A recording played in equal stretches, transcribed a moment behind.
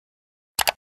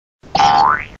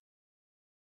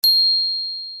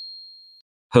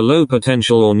Hello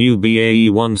potential or new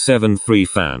BAE173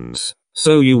 fans.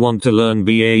 So you want to learn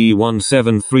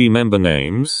BAE173 member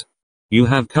names? You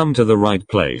have come to the right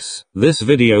place. This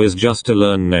video is just to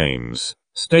learn names,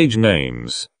 stage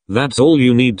names. That's all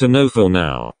you need to know for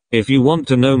now. If you want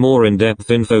to know more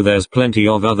in-depth info, there's plenty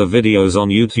of other videos on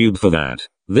YouTube for that.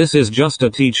 This is just a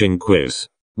teaching quiz.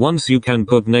 Once you can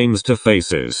put names to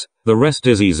faces, the rest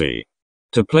is easy.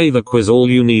 To play the quiz, all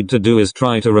you need to do is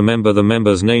try to remember the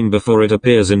member's name before it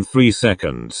appears in 3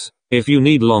 seconds. If you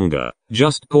need longer,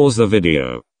 just pause the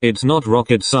video. It's not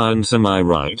rocket science, am I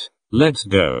right? Let's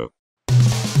go.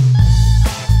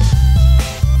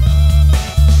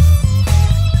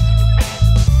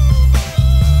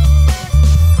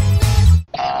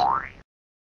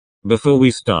 Before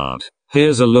we start,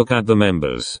 here's a look at the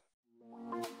members.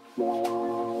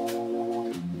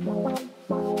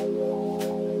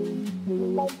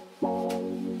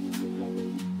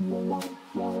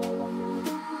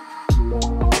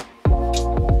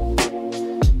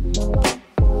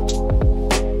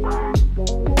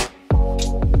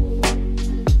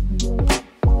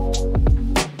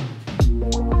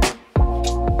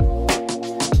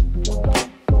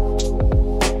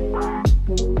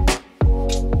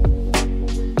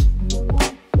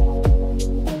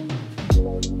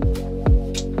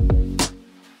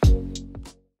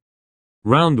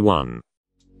 Round 1.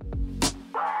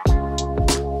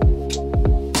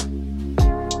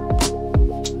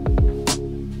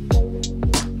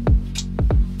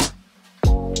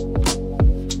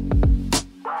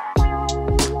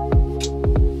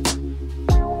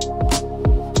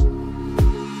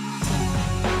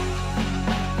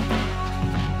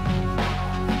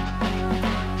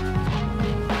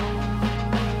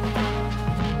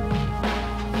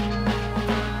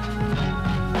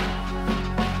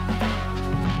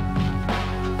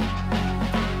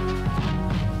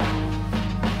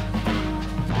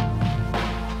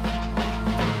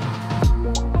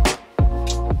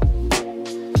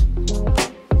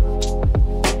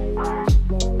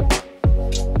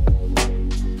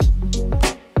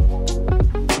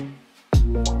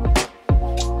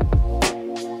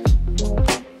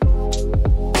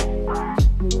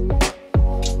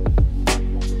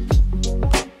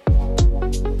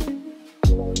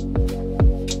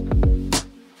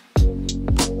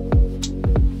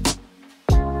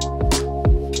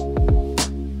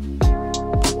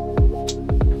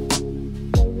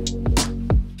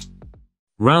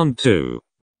 Round 2.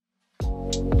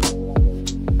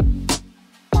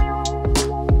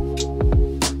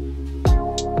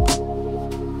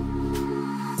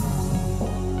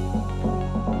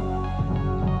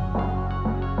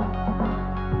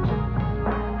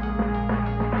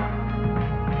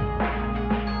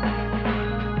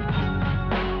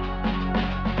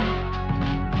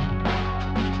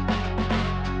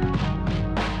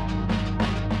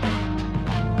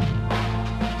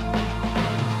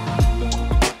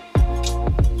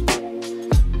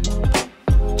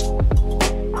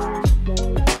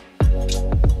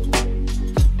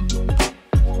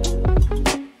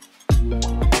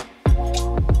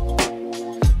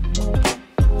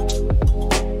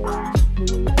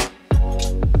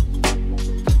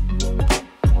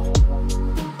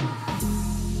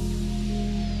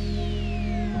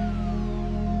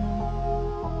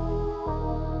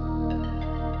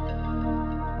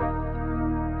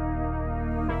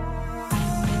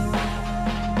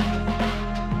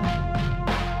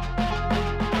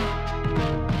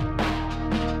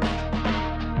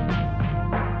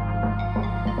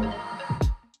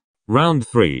 Round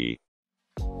 3.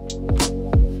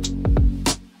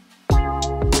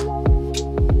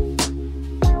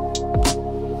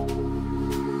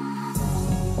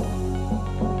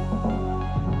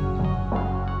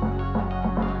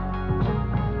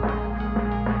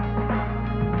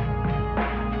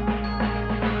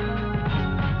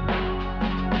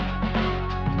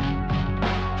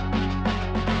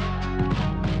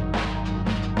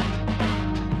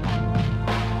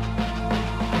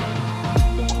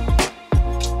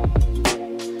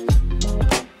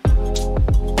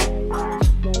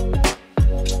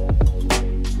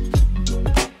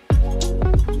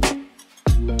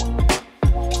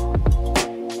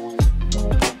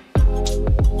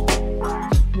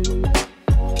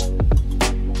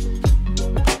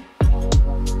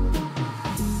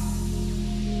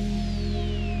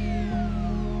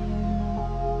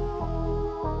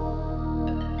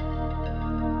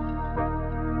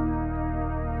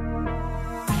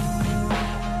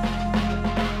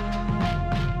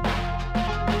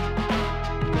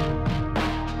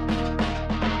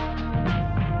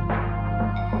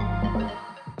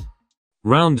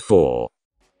 Round 4.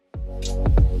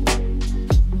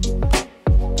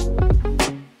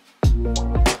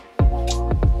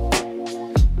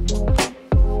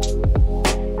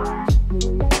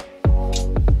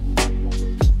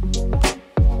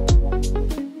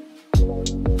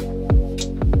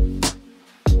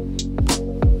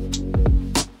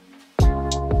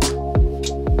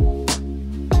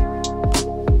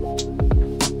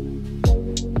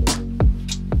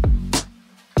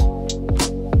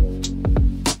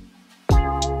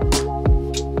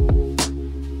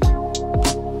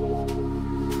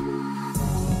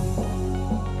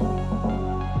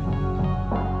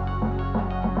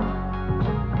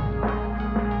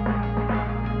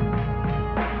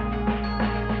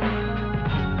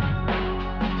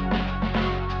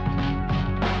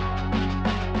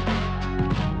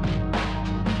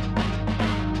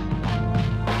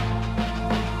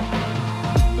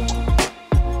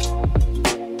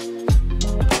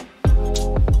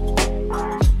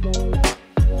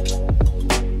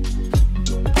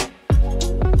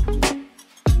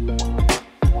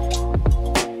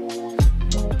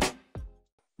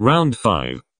 Round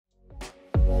 5.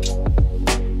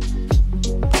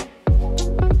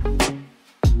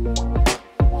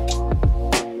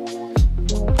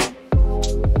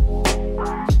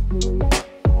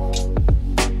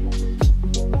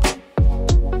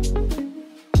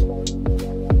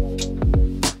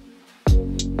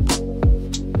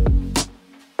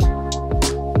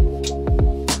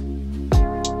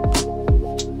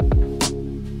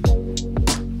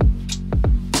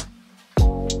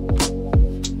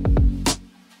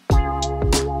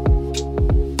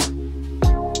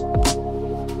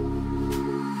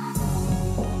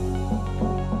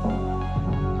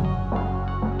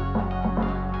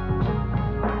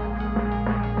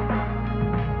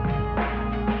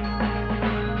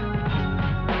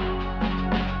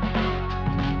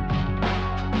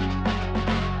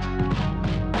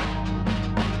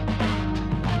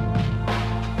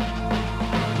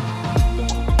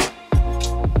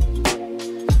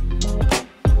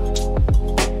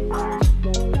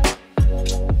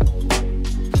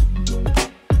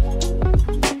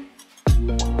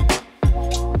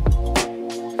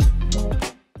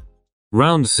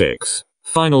 Round 6.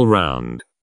 Final round.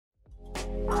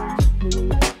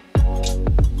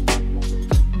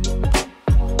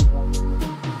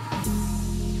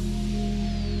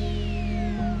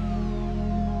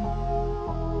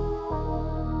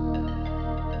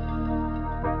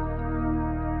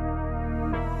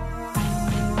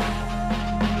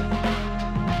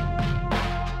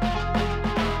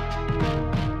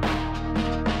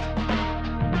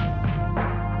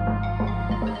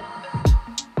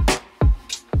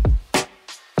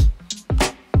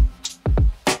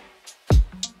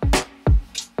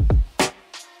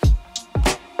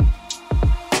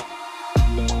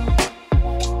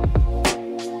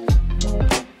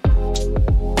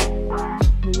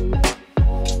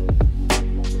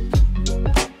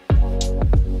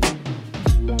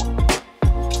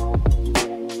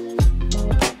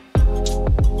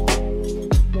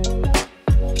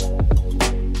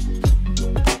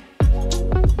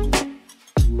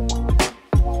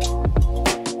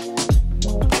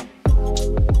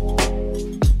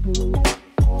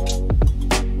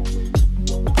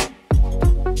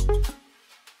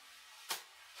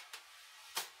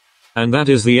 And that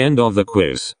is the end of the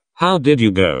quiz. How did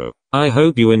you go? I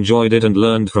hope you enjoyed it and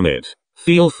learned from it.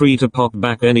 Feel free to pop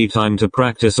back anytime to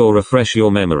practice or refresh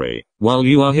your memory. While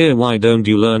you are here, why don't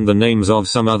you learn the names of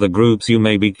some other groups you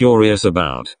may be curious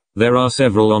about? There are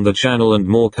several on the channel and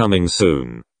more coming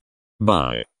soon.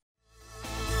 Bye.